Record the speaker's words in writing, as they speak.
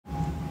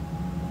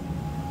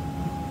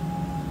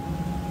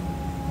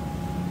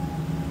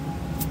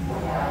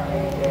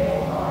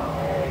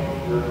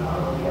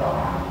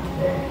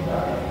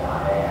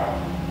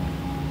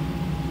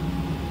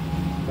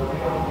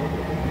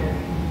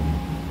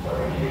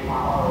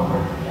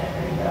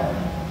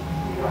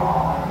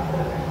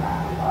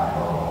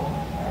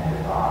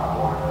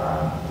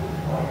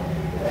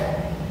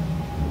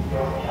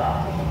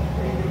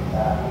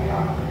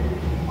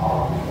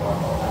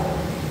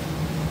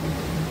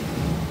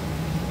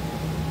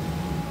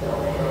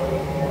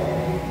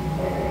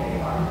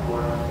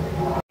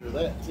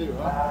that too,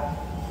 huh?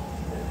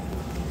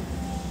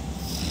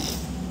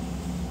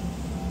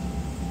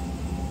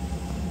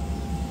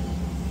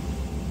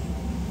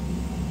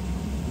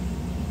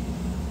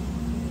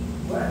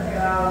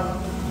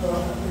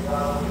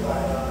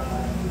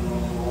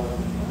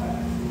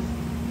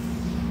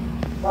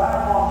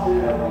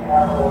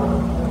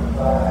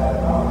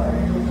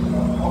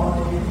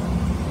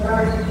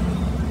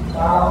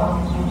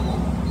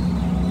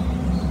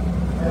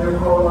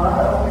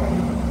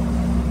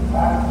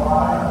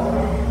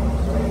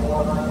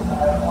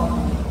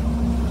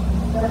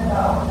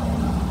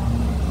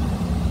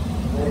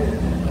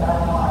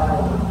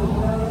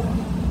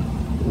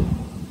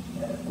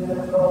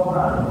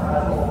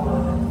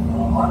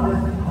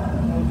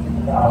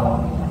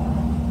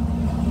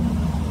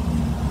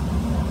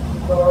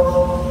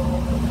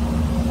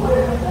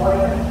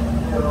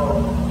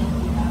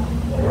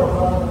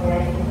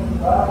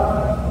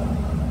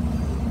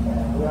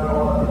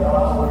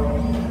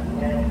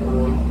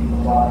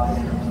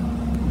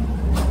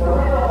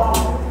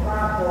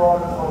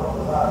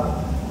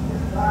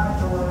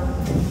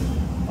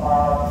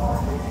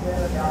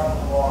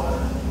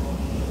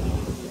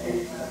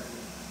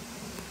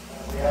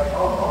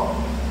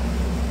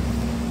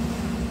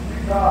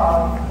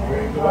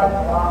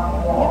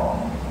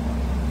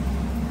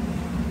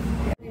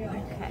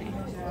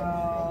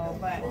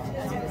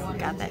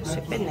 Got that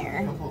ship in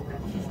there.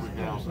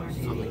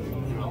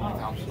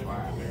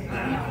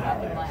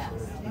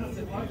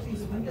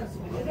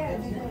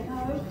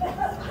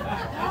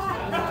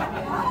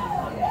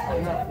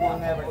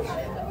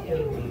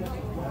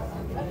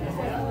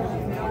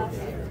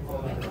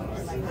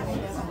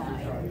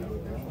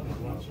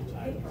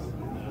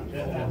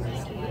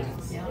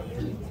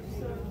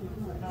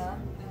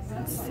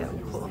 That's so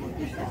cool.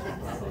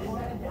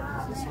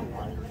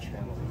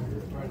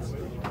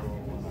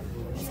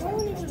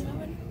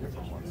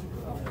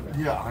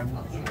 Yeah, I'm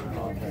not sure.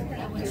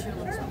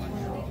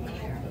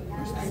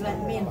 Let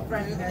me in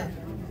front of her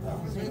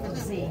so you can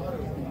see.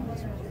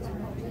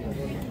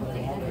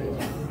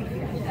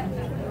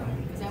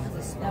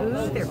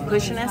 Ooh, they're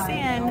pushing us in.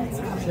 And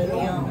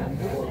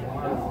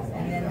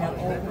then they'll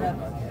open up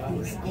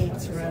these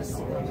gates for us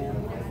to go in.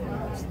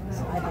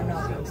 So I don't know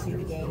if you can see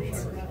the gates.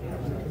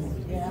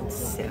 Yeah.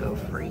 So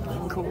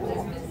freaking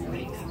cool.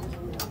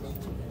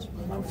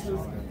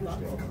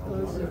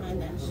 Close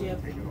behind that ship.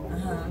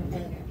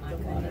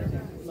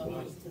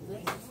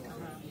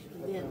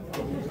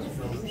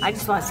 I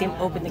just want to see them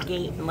open the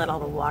gate and let all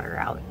the water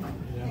out.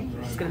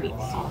 It's going to be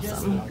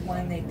awesome.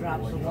 When they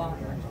drop the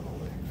water.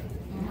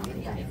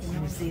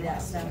 You see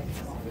that stuff?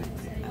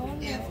 I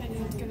wonder if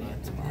anyone's going to get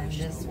And splashed.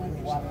 this one,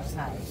 the water's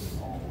high.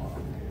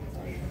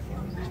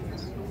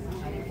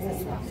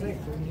 This one's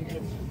when you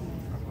get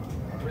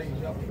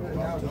Brings up to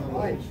now the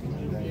lights, you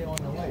get on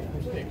the light.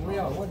 Mistake. We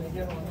are, when they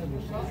get on the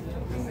other side.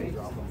 Then they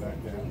drop them back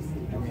down.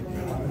 I mean,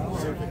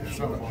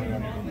 some of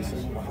them.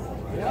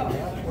 Yeah,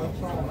 that's what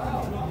it's all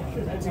about.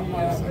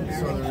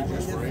 So they're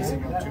just raising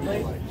them to the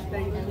lights.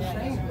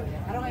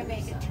 How do I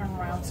make it turn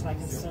around so I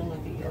can still look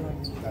at you?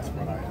 That's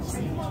what I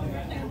assume.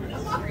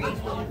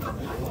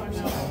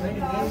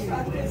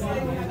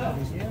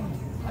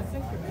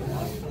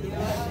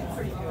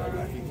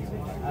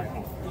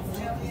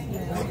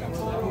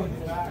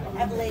 I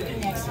have a lady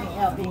next to me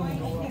helping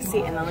me.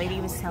 See, and the lady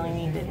was telling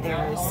me that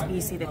there's, you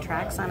see the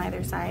tracks on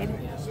either side?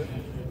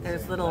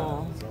 There's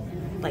little,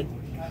 like,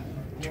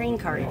 train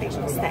car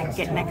things that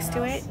get next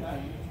to it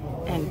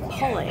and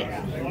pull it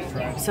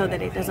so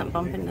that it doesn't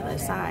bump into the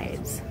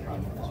sides.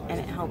 And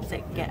it helps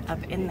it get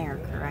up in there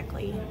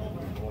correctly.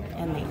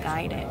 And they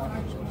guide it.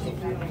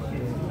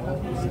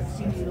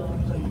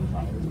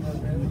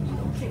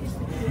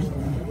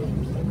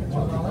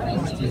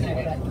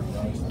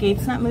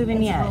 Gate's not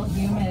moving yet,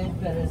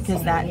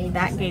 because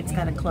that gate's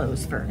got to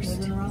close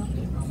first.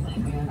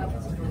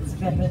 It's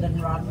better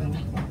than rocking.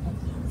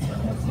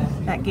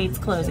 That gate's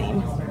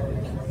closing.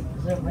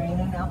 Is it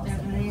raining out there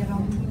today at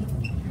all?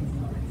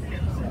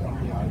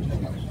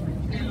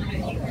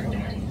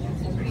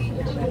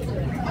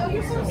 Oh,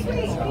 you're so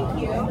sweet. Thank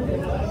you.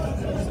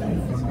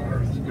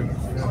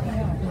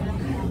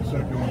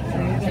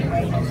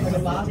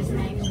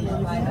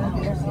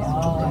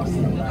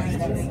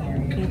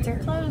 Gates are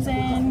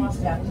closing.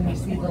 Can you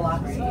see the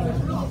locks?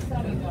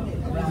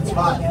 It's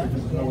hot.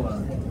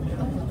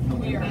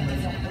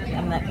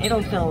 And then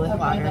it'll fill with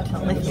water to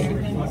lift it.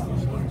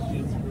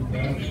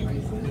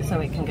 So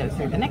it can go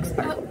through the next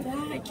part.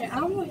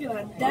 I'm looking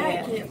at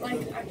that kid,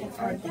 like,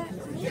 are that?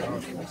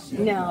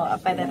 No,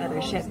 up by that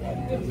other ship.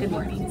 Good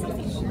morning.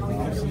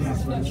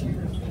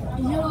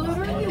 You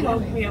literally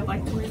woke me up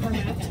like 25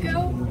 minutes ago.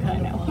 I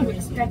know. I'm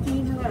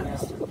expecting to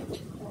rest.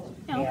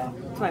 No,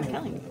 that's what I'm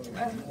telling you.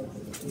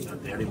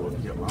 Daddy woke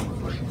you up, Mom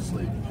was like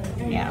asleep.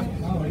 Yeah.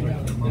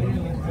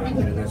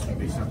 Maybe this would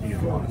be something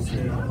you'd want to see.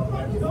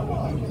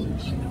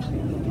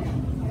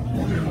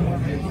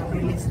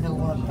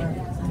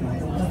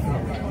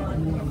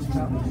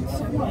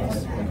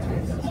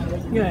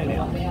 Yeah, I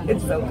know.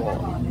 It's so cool.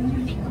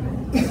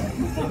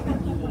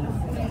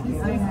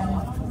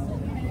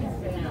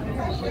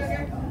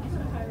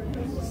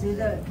 see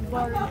the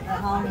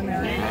Holland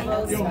American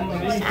boats?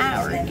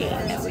 Our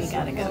game that we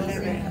gotta go The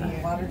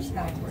through. water's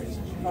kind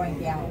of going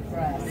down for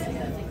us.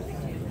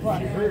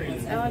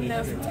 I don't know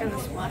if it's gonna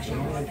splash you. I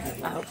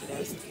hope it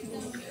does.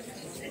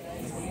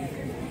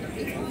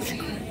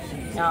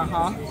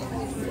 Uh-huh.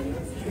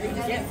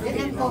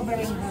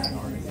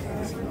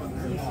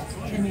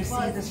 Can you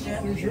see the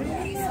ship?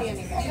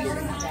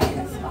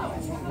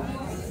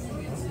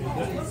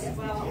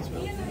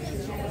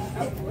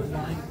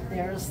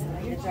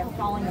 They're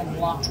calling them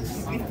locks,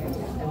 and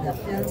the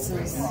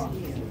fences are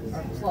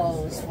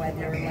closed while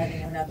they're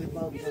letting another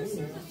boat go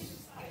through.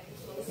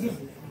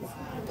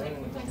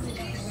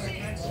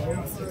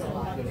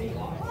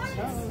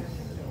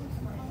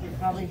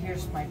 Probably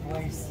hears my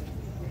voice.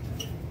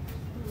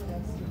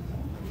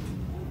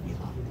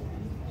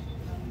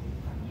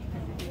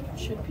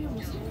 Should be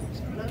able to.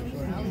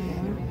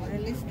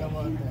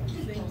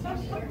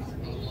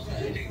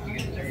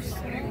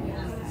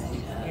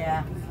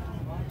 Yeah.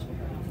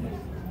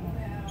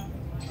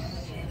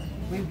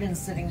 We've been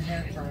sitting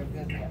here for a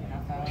good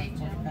half hour,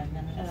 45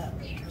 minutes.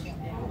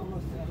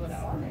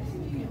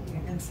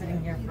 We've been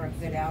sitting here for a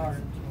good hour,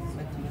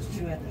 but there was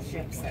 2 other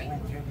ships that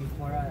went through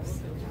before us.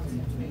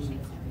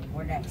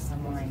 We're next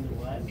in line.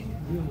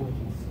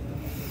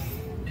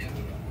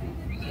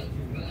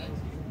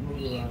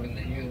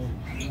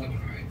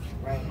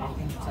 Right, I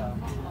think so.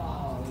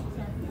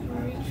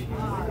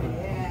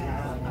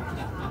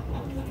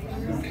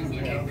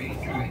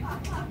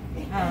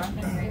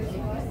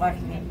 What?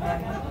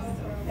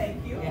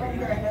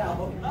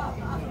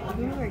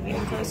 Ooh, we're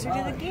getting closer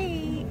to the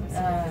gate.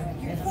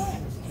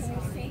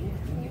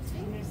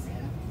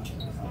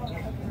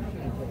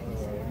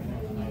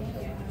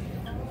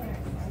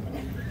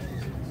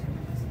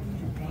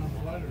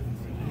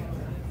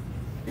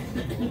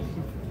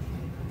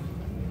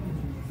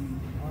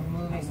 We're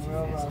moving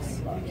real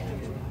slow.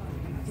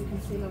 You can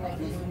see the water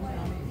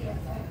going down.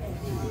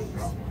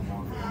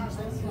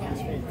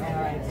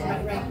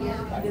 Right here,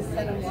 this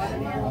set of water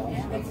now,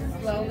 it's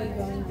slowly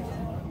going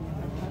down.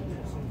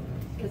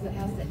 Because it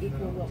has to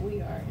equal what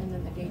we are, and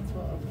then the gates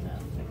will open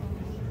up.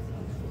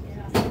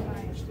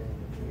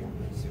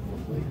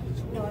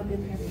 No, I've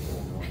been here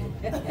before.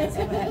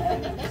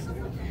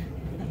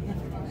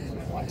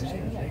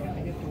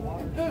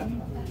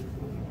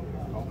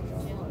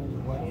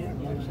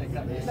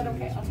 But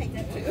okay, I'll take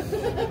that too.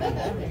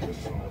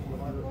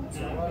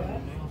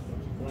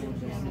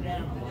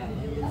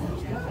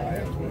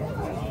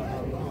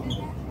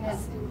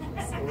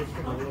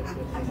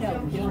 No,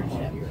 different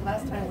ship.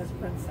 Last time was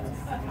Princess.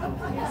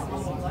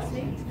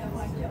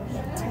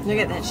 Look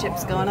at that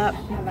ship's going up.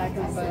 I like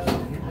them both.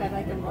 I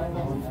like them both.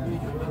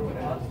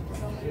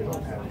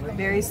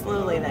 Very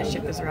slowly that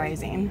ship is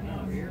rising.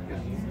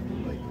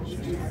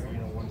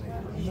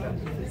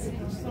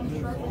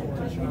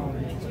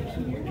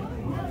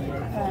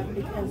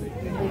 Because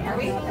they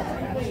have not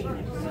attached the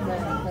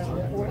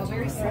reports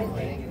very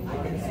slightly.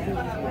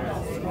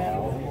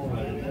 Swell,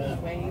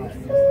 waves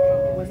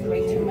was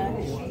way too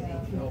much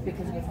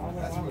because with all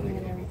the walking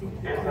and everything.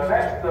 In the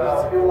next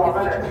few more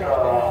minutes, they're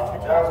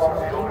going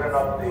to be opening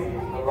up the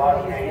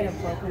lodge gate in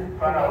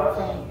front of us.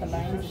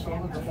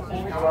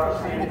 You're going to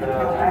see the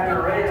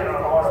anchor rating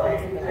on order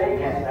being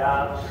taken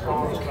down, so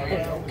it's going to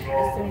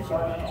go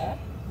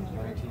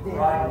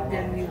right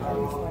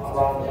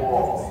along the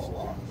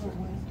wall.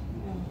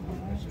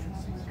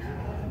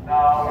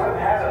 Now, we've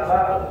had a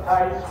lot of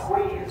tight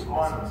squeeze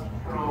going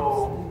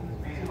through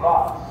these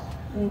locks.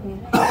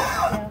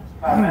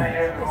 Many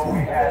years ago, we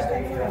had the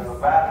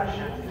Nevada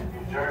ship in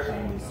New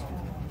Jersey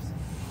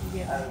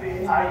and the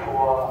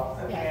Iowa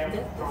that came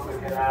through the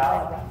canal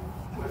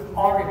with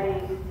only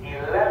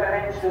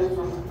 11 inches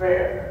to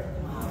spare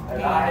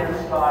and either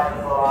side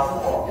of the lock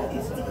wall.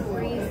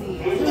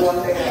 Each one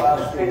takes about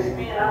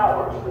 16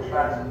 hours to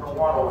transit the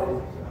one-way.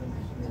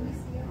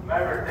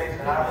 Remember, it takes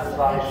an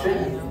either ship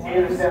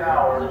 8 to 10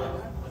 hours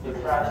to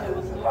transit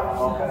the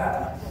Panama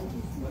Canal.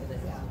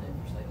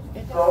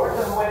 So we're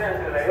just waiting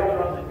until they open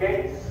up the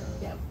gates.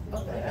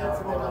 And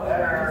we're going to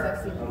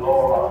enter the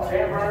lower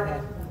chamber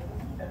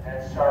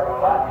and start our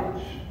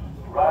lockage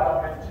right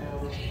up into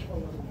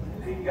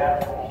the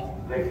Gulf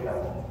lake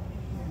level.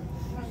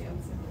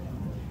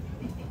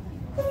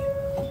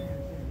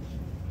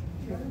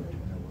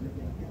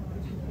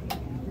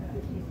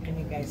 Can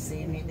you guys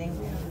see anything?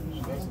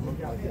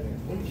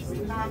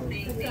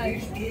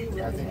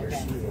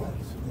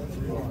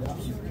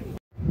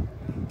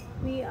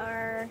 We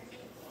are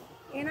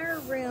in our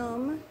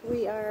room.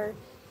 We are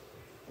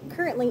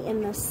currently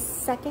in the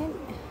second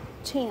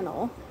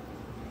channel,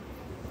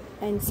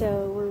 and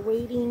so we're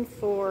waiting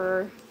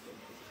for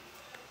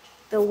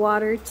the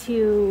water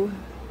to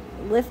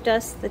lift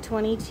us the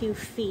 22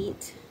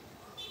 feet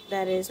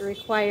that is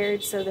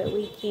required so that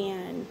we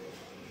can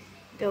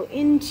go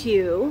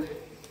into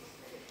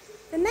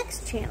the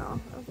next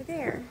channel over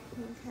there.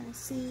 You can kind of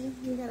see,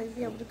 you gotta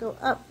be able to go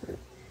up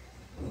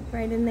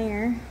right in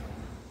there.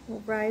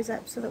 We'll rise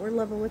up so that we're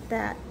level with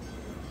that,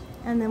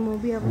 and then we'll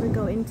be able to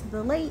go into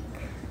the lake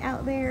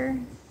out there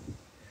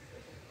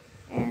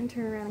and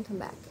turn around and come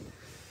back.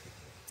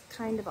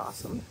 kind of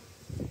awesome.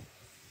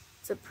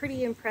 It's a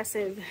pretty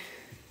impressive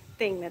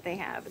thing that they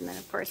have. And then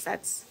of course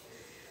that's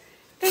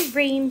the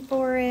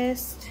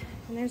rainforest,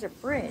 and there's a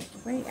bridge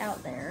way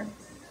out there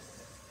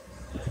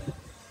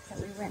that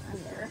we went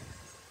under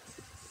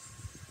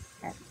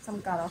at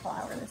some god-awful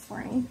hour this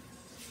morning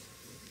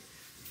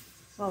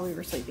while we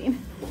were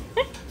sleeping.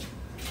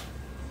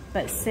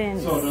 But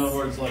since... So in other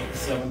words, like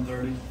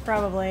 7:30?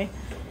 Probably.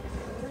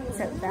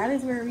 So that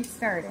is where we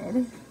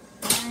started.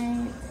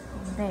 Right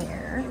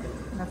there.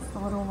 That's the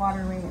little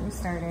waterway that we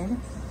started.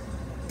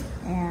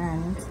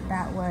 And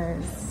that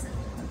was,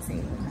 let's see,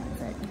 what time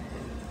is it?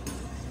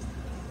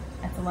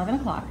 It's 11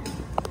 o'clock.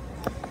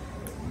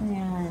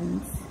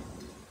 And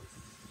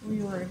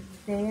we were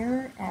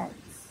there at,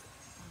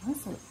 I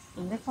want to say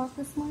 8 o'clock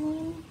this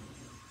morning.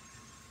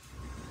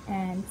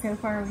 And so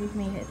far we've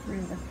made it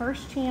through the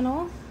first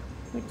channel,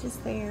 which is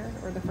there,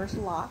 or the first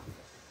lock.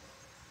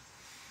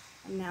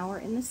 And now we're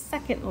in the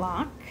second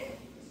lock.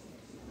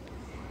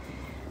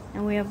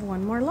 And we have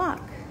one more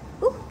lock.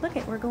 Ooh, look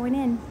it, we're going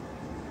in.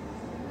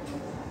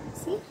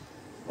 See?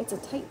 It's a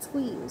tight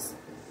squeeze.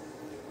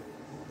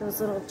 Those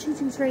little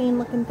choo-choo train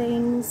looking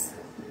things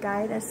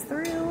guide us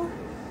through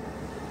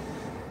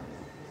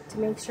to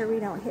make sure we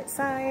don't hit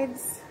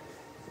sides.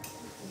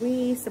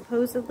 We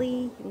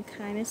supposedly can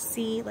kind of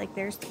see, like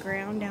there's the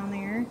ground down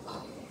there.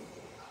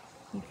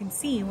 You can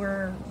see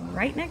we're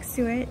right next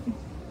to it.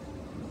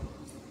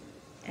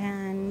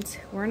 And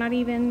we're not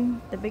even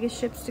the biggest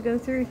ships to go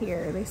through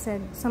here. They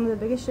said some of the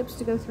biggest ships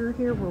to go through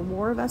here were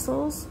war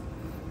vessels,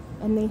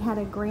 and they had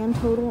a grand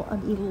total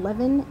of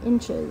 11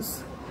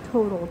 inches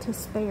total to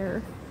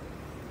spare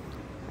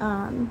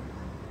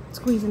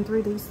squeezing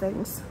through these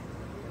things.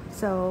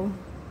 So,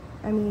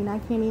 I mean, I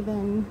can't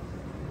even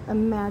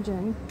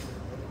imagine.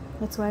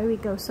 That's why we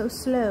go so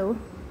slow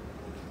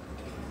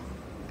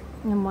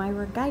and why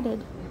we're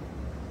guided.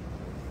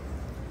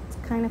 It's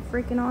kind of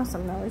freaking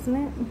awesome though, isn't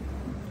it?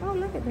 Oh,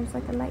 look at, there's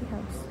like a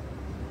lighthouse.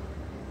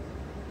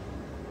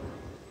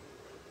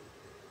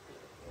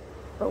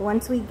 But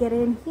once we get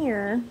in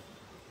here,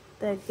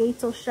 the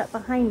gates will shut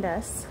behind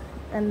us,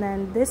 and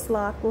then this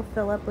lock will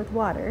fill up with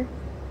water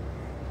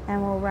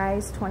and we'll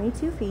rise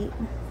 22 feet,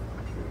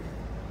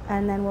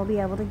 and then we'll be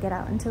able to get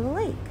out into the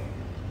lake.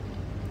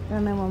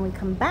 And then when we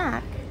come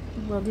back,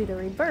 we'll do the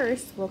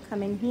reverse. We'll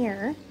come in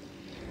here,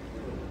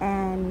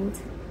 and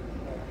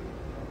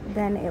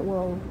then it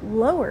will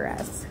lower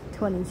us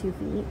 22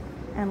 feet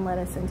and let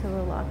us into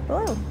the lock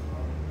below.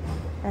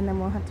 And then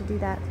we'll have to do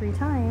that 3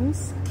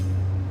 times,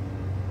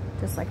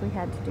 just like we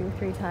had to do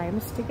 3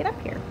 times to get up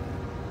here.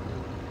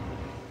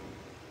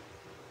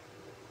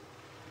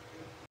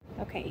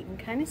 Okay, you can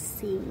kind of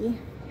see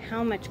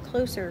how much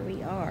closer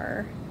we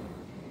are,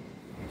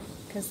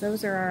 because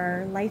those are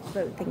our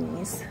lifeboat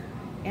thingies.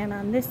 And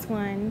on this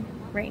one,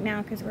 right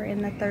now, because we're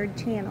in the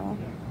 3rd channel,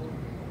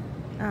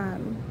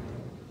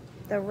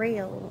 the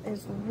rail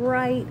is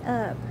right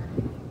up.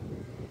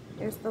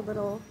 There's the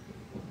little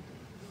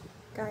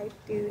guide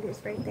dude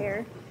is right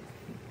there.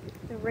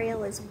 The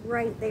rail is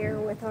right there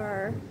with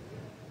our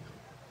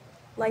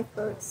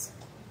lifeboats,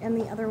 and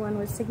the other one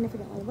was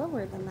significantly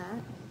lower than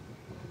that.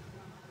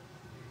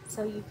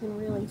 So you can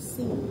really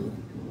see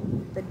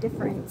the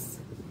difference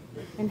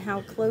in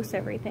how close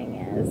everything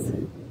is.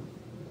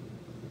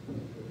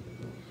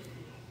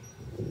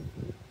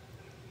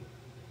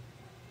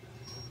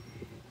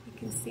 You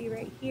can see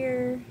right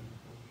here,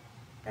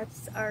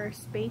 that's our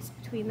space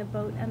between the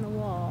boat and the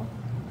wall.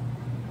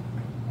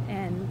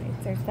 And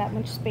there's that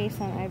much space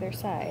on either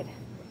side.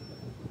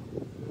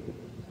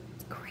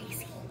 It's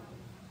crazy.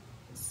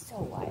 It's so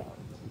wild.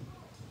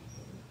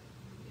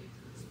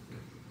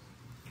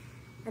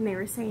 And they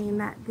were saying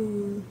that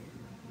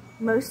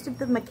most of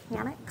the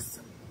mechanics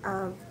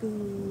of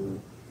the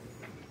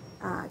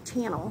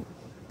channel,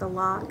 the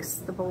locks,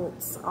 the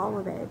bolts, all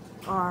of it,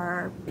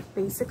 are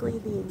basically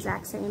the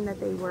exact same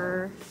that they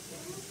were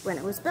when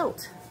it was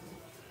built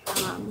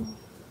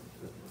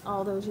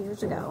all those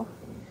years ago.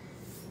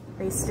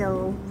 They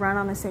still run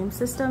on the same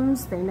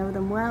systems, they know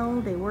them well,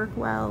 they work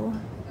well,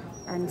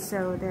 and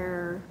so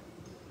they're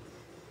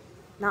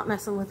not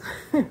messing with,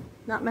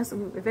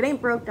 if it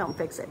ain't broke, don't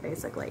fix it,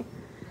 basically.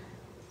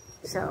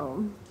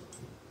 So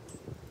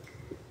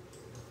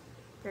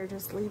they're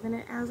just leaving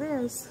it as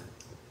is.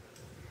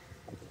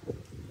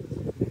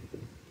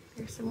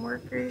 There's some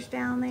workers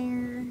down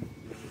there.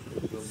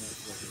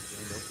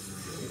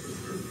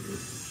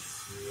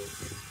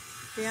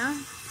 Yeah?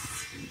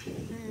 I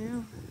don't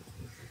know.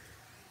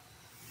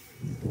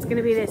 It's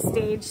gonna be this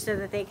stage so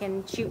that they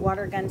can shoot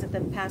water guns at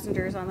the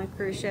passengers on the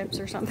cruise ships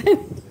or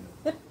something.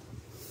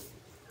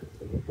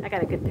 I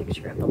got a good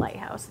picture of the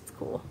lighthouse. It's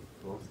cool.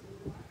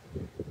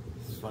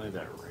 It's funny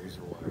that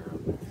razor wire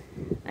up there.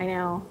 I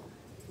know.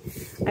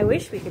 I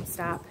wish we could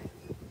stop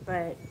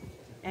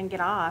and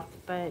get off,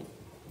 but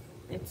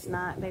it's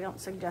not, they don't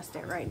suggest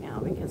it right now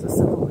because of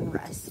civil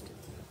unrest.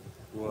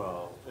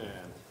 Well,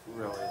 and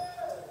really,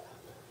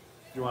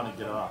 if you want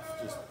to get off,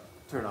 just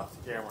turn off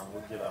the camera and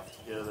we'll get off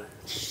together.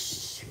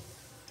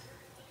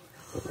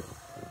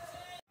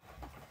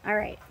 All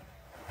right.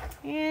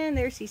 And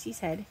there's Cece's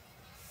head.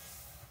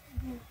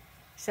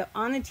 So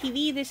on the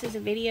TV, this is a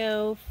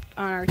video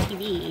on our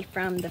TV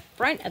from the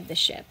front of the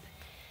ship.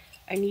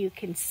 And you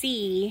can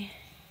see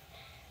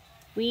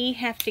we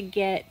have to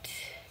get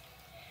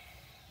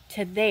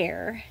to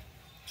there.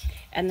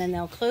 And then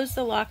they'll close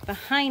the lock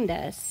behind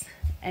us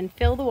and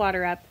fill the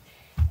water up.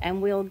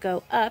 And we'll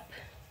go up.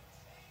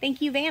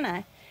 Thank you,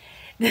 Vanna.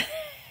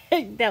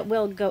 That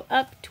will go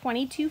up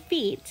 22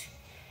 feet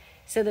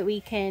so that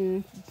we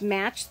can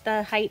match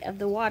the height of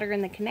the water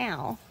in the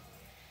canal.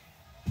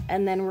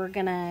 And then we're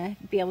gonna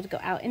be able to go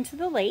out into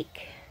the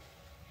lake.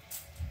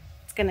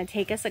 It's gonna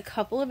take us a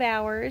couple of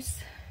hours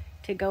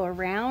to go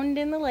around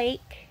in the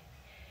lake,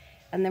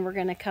 and then we're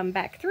gonna come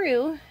back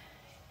through,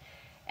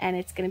 and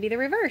it's gonna be the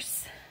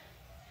reverse.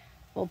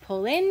 We'll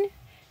pull in,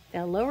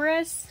 they'll lower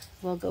us,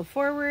 we'll go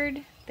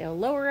forward, they'll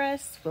lower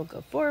us, we'll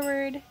go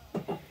forward,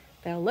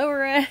 they'll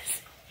lower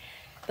us.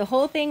 The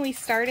whole thing, we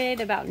started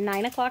about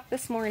 9 o'clock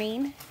this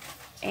morning,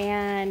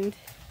 and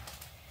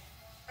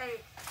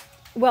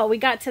well, we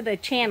got to the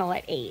channel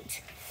at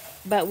 8,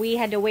 but we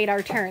had to wait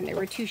our turn. There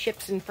were 2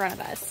 ships in front of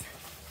us.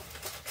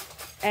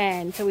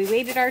 And so we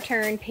waited our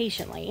turn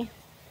patiently-ish.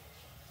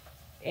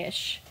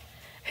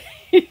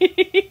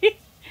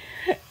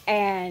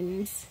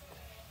 And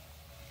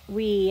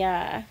we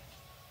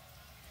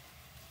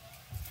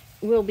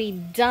will be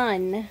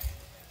done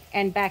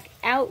and back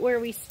out where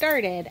we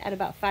started at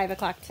about 5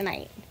 o'clock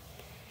tonight.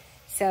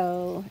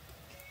 So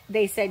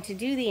they said to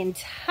do the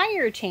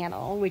entire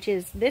channel, which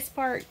is this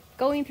part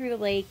going through the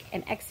lake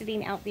and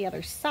exiting out the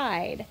other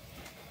side,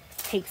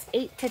 takes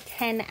 8 to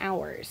 10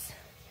 hours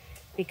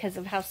because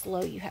of how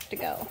slow you have to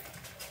go.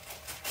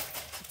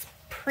 It's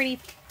pretty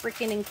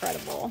freaking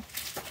incredible.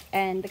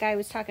 And the guy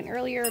was talking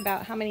earlier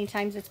about how many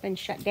times it's been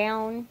shut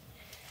down.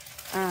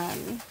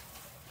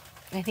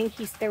 I think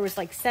there was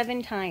like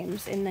 7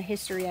 times in the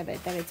history of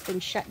it that it's been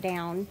shut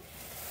down.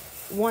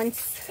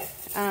 Once,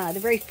 the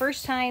very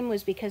first time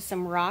was because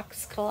some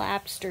rocks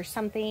collapsed or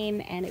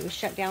something, and it was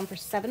shut down for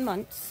 7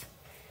 months.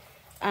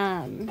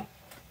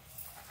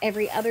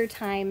 Every other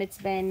time it's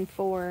been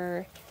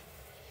for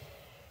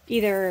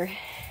either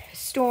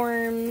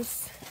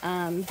storms,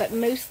 but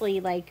mostly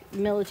like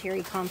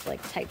military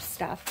conflict type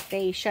stuff.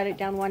 They shut it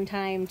down one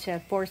time to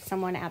force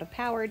someone out of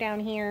power down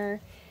here.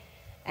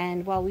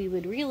 And while we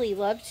would really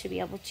love to be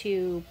able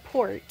to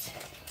port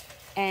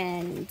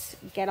and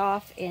get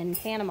off in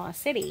Panama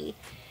City,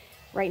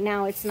 right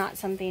now it's not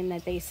something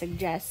that they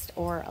suggest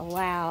or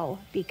allow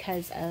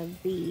because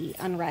of the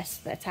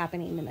unrest that's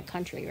happening in the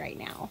country right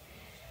now.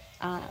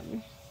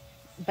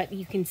 But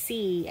you can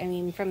see, I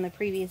mean, from the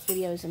previous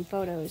videos and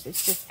photos,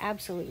 it's just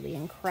absolutely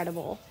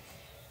incredible.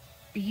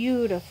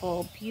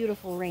 Beautiful,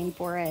 beautiful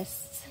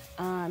rainforests.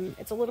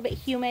 It's a little bit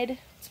humid.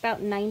 It's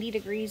about 90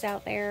 degrees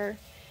out there.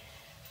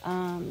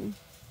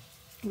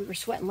 We were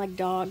sweating like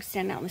dogs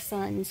standing out in the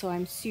sun, so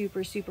I'm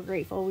super, super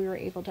grateful we were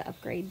able to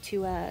upgrade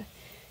to a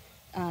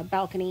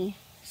balcony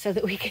so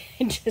that we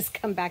can just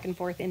come back and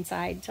forth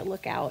inside to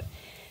look out.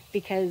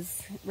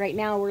 Because right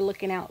now we're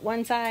looking out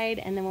one side,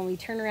 and then when we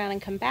turn around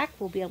and come back,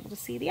 we'll be able to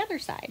see the other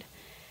side.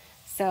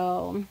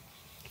 So,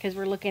 because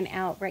we're looking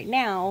out right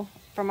now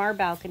from our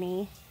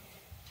balcony,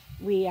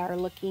 we are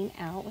looking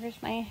out, where's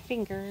my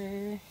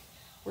finger?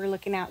 We're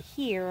looking out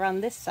here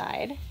on this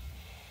side,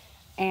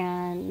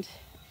 and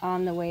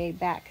on the way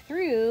back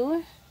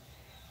through,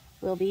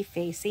 we'll be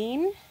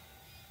facing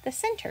the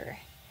center.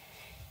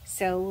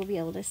 So we'll be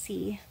able to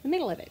see the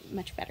middle of it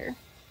much better.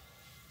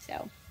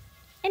 So,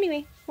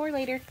 anyway, more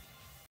later.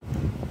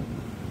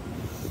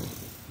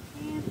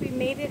 And we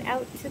made it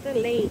out to the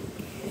lake.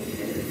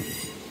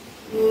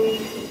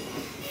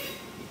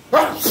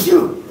 Bless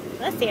you.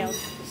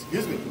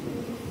 Excuse me.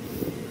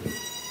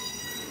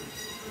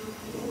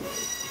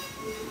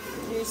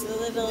 Here's the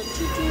little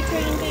choo-choo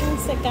train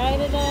things that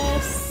guided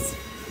us.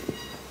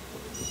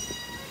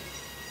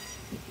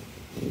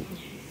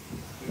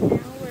 Now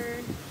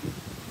we're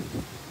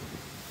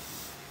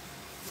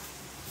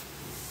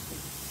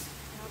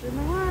out in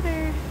the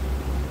water.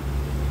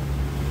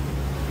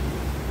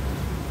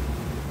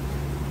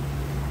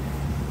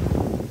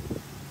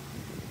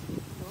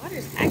 The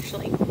water's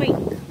actually quite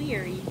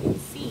clear. You can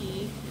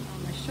see on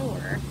the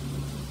shore.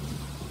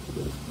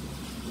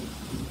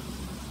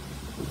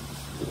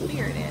 How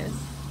clear it is.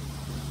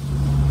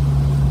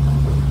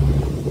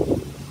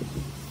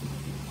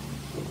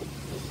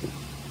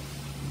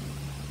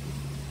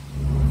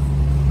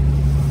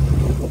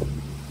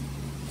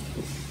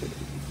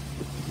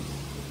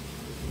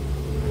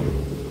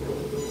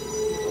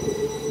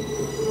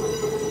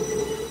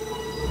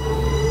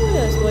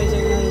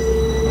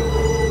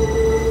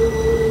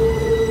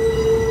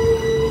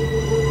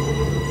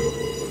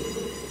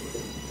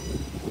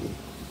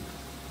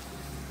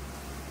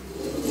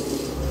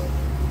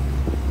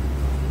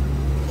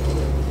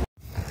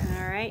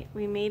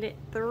 We made it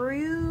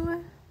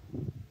through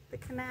the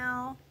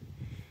canal.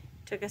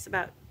 Took us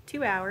about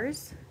 2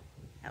 hours.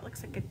 That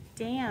looks like a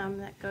dam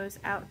that goes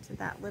out to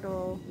that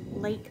little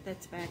lake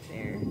that's back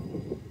there.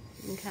 You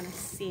can kind of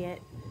see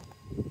it.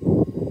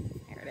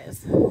 There it it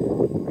is,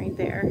 right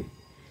there.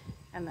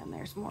 And then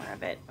there's more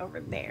of it over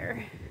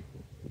there.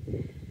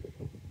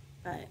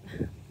 But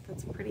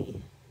that's a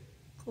pretty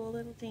cool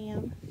little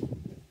dam.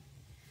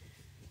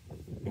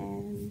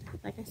 And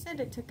like I said,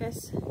 it took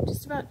us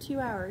just about 2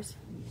 hours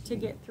to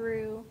get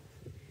through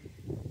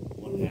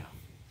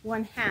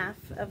one half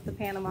of the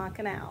Panama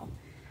Canal.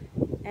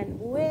 And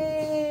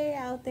way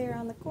out there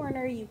on the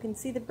corner, you can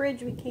see the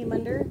bridge we came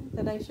under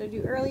that I showed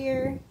you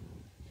earlier.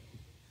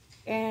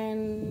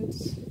 And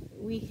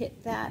we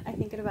hit that, I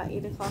think, at about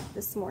 8 o'clock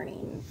this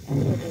morning.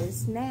 And it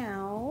is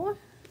now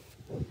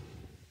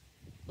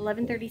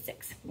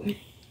 11:36.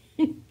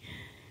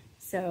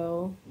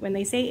 So when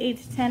they say 8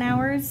 to 10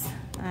 hours,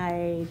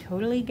 I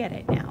totally get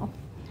it now.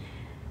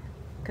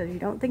 Because you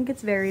don't think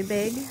it's very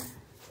big,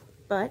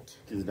 but...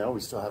 Because now we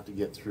still have to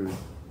get through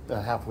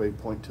the halfway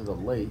point to the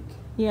lake.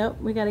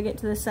 Yep, we got to get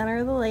to the center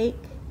of the lake.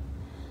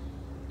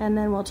 And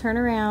then we'll turn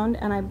around,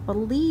 and I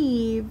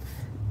believe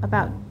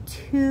about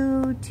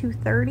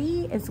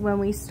 2:30 is when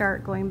we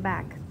start going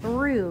back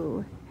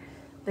through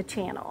the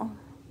channel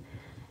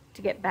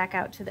to get back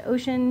out to the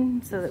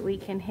ocean so that we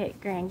can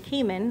hit Grand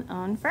Cayman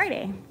on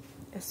Friday,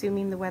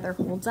 assuming the weather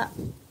holds up.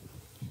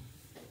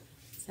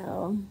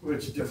 So,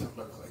 which doesn't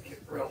look like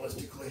it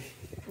realistically.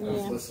 Yeah.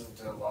 I've listened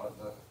to a lot of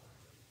the...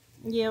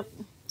 Yep.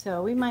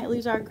 So we might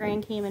lose our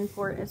Grand Cayman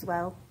port as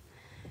well,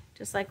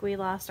 just like we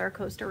lost our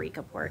Costa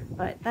Rica port.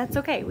 But that's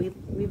okay.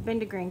 We've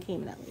been to Grand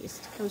Cayman at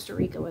least. Costa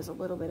Rica was a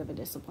little bit of a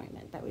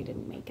disappointment that we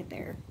didn't make it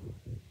there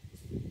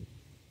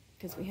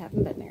because we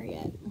haven't been there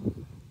yet.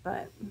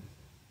 But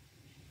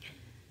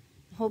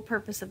the whole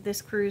purpose of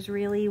this cruise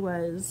really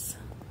was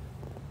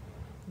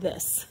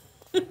this.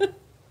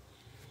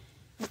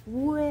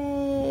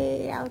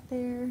 Way out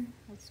there.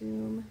 I'll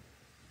zoom.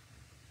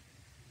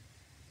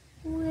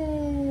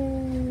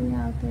 Way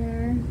out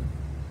there.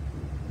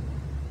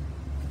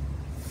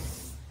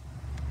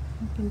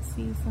 You can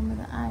see some of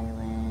the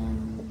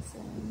islands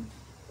and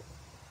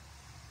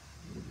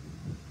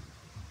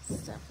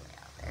stuff way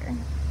out there.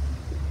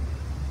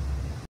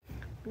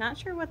 Not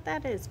sure what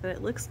that is, but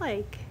it looks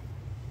like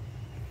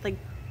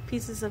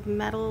pieces of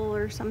metal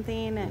or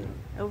something, and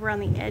over on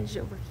the edge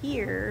over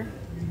here,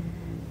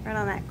 right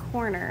on that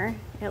corner,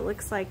 it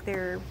looks like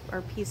there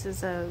are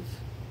pieces of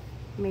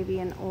maybe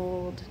an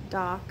old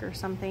dock or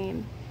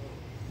something.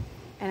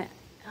 And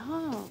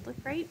oh, look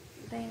right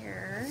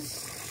there.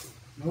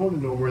 I don't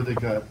know where they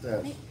got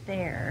that. Right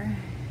there.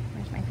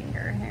 Where's my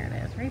finger? There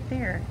it is. Right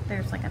there.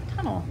 There's like a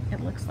tunnel, it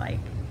looks like.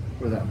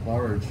 Where that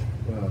barge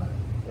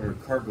or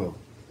cargo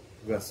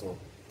vessel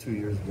 2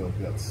 years ago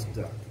got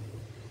stuck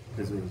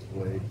because it was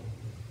way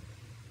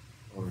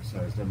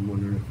oversized. I'm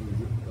wondering if it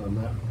was on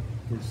that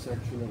first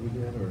section that we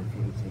did or if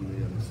it was on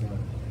the other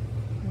side.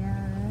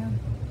 Yeah.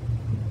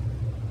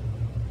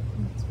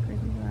 It's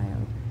pretty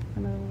wild.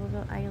 One of the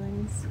little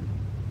islands.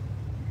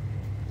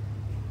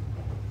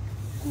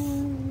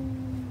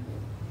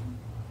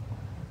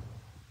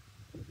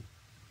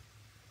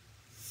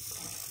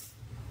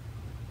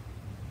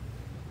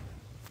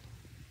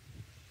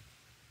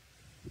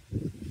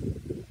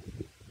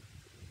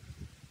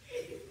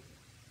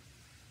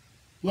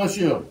 Bless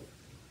you.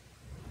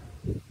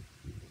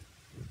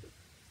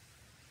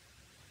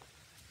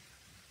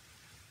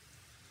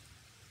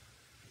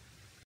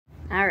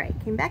 All right,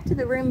 came back to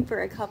the room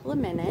for a couple of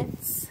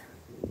minutes.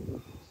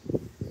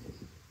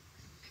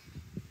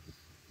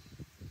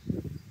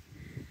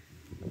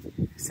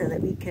 So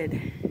that we could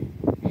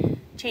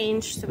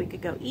change, so we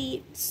could go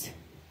eat.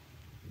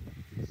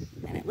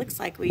 And it looks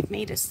like we've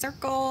made a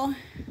circle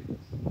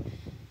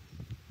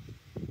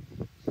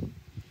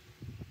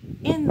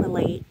in the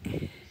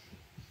lake.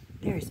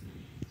 There's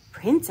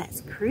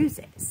Princess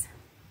Cruises.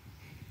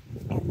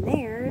 And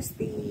there's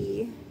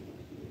the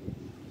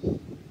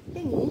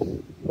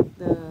thingy,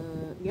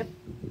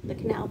 the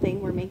canal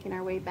thing. We're making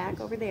our way back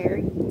over there.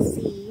 You can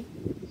see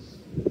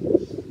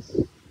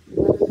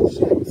one of the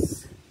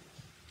ships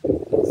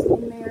is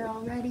in there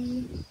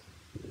already.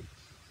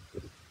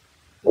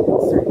 And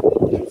it's starting to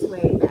make its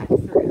way back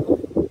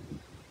through.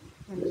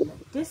 And in the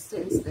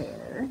distance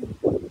there,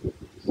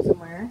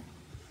 somewhere,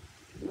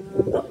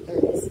 oh, there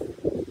it is.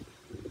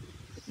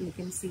 You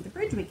can see the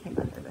bridge we came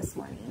under this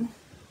morning.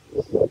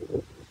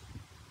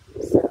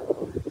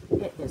 So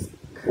it is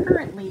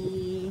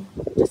currently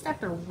just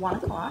after 1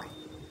 o'clock.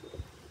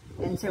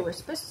 And so we're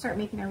supposed to start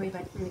making our way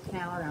back through the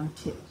canal around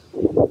 2.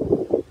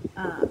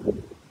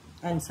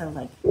 And so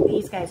like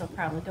these guys will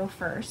probably go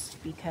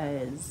first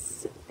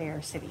because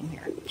they're sitting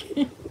here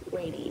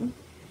waiting.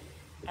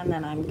 And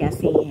then I'm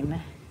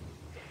guessing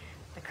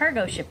the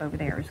cargo ship over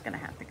there is going to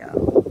have to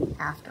go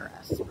after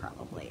us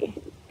probably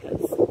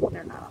because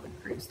they're not on the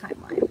cruise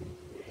timeline.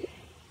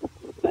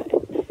 But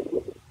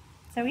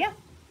so yeah,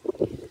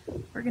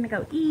 we're going to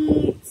go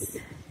eat.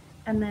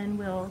 And then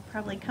we'll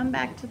probably come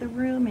back to the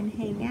room and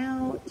hang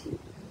out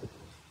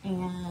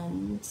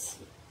and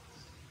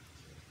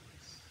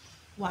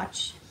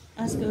watch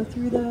us go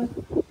through the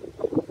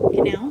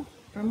canal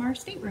from our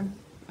stateroom,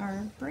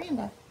 our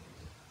veranda.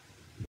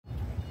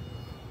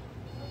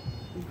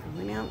 I'm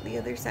coming out the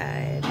other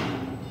side.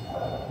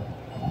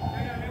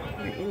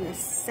 We're in the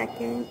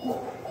second,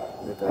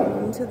 we're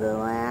going into the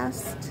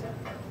last.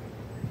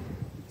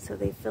 So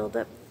they filled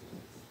up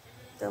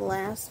the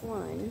last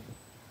one.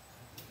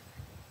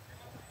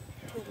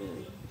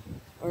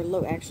 Or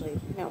low, actually,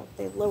 no,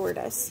 they lowered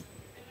us.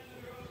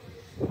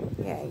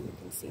 Yeah, you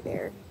can see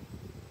there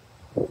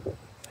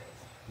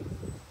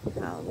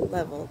how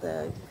level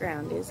the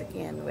ground is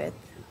again with.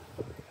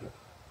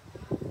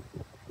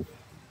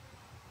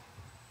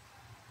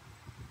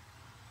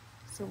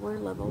 So we're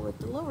level with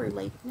the lower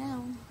lake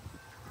now,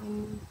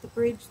 and the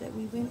bridge that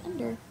we went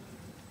under.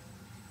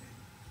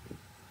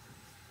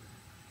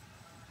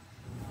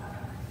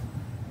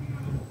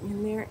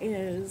 And there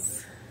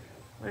is,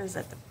 what is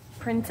that, the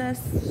Princess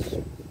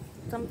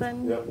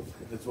something? Yep,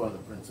 it's one of the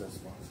Princess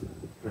ones.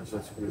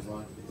 Princess Cruise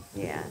Line.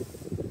 Yeah.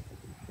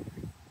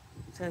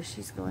 So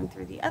she's going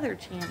through the other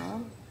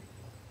channel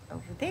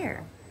over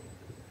there.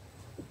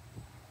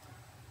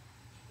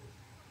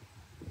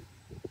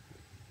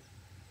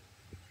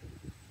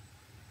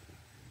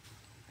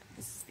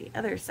 This is the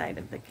other side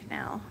of the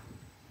canal.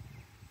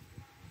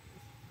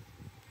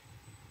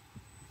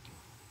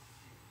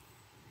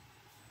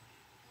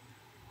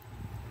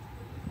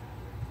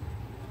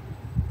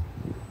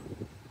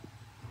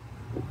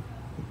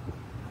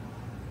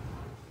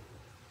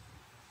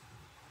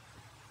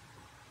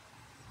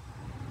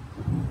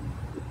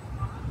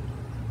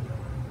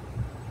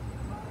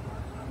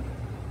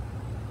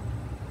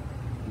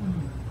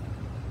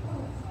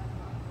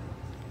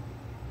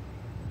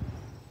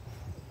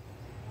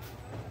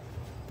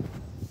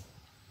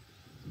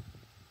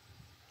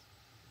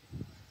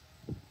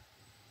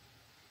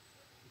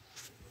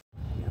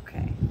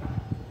 Okay.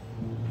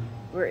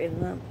 We're in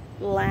the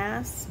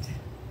last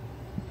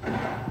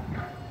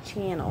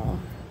channel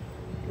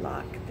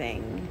lock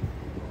thing.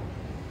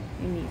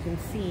 And you can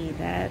see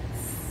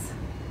that's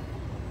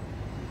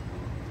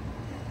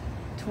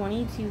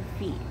 22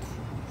 feet.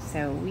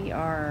 So we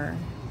are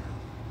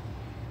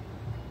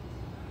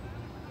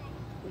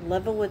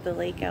level with the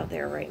lake out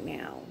there right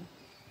now.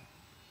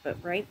 But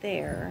right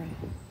there,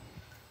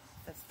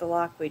 that's the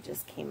lock we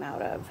just came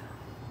out of.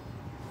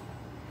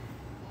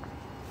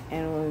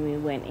 And when we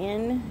went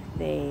in,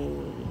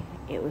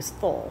 it was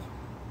full.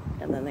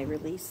 And then they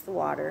released the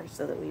water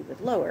so that we would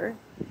lower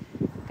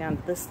down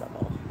to this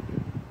level.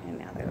 And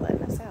now they're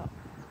letting us out.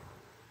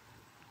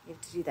 You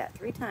have to do that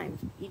 3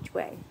 times each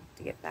way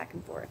to get back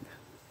and forth.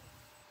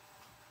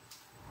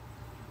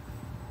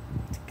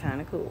 It's kind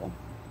of cool.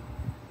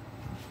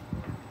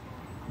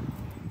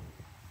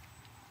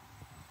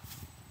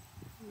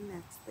 And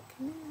that's the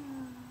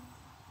canal.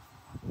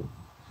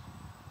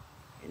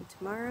 And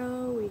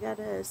tomorrow we got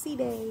a sea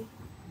day.